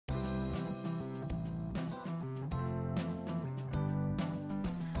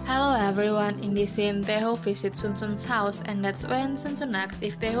Hello everyone, in this scene, Taeho visits Sunsun's house and that's when Sunsun asks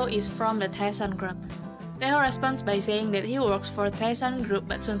if Taeho is from the Taesan group. Taeho responds by saying that he works for Taesan group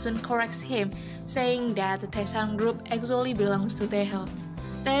but Sunsun corrects him, saying that the Taesan group actually belongs to Taeho.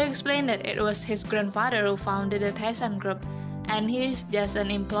 Taeho explained that it was his grandfather who founded the Taesan group and he is just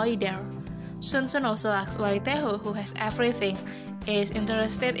an employee there. Sunsun also asks why Taeho, who has everything, is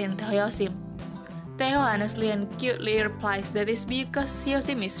interested in Hyosim. Taeho honestly and cutely replies that it's because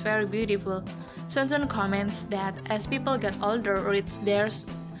Hyosim is very beautiful. Sunsun comments that as people get older, rich theirs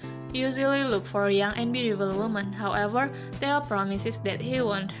usually look for a young and beautiful woman. However, Taeho promises that he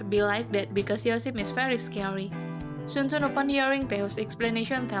won't be like that because Hyosim is very scary. Sunsun, upon hearing Taeho's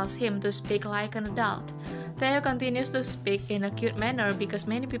explanation, tells him to speak like an adult. Taeho continues to speak in a cute manner because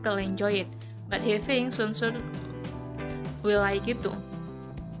many people enjoy it, but he thinks Sunsun will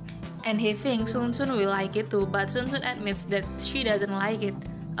like it too. But Sunsun admits that she doesn't like it.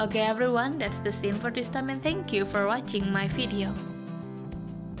 Okay everyone, that's the scene for this time and thank you for watching my video.